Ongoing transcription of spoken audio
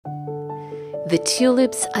The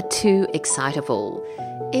tulips are too excitable.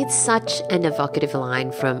 It's such an evocative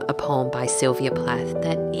line from a poem by Sylvia Plath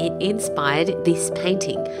that it inspired this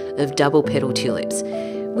painting of double petal tulips,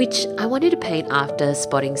 which I wanted to paint after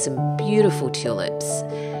spotting some beautiful tulips,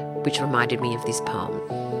 which reminded me of this poem.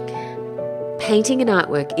 Painting an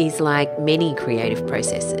artwork is like many creative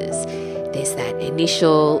processes. There's that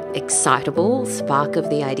initial excitable spark of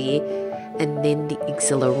the idea, and then the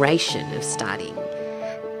exhilaration of starting.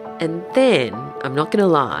 And then, I'm not going to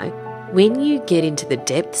lie, when you get into the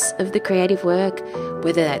depths of the creative work,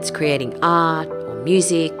 whether that's creating art or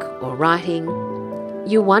music or writing,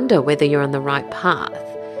 you wonder whether you're on the right path.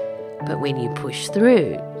 But when you push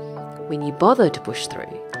through, when you bother to push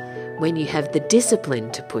through, when you have the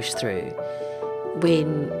discipline to push through,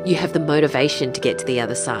 when you have the motivation to get to the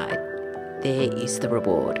other side, there is the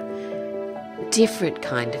reward. Different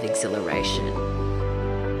kind of exhilaration.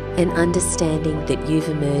 An understanding that you've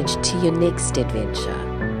emerged to your next adventure.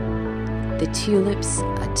 The tulips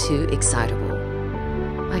are too excitable.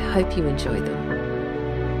 I hope you enjoy them.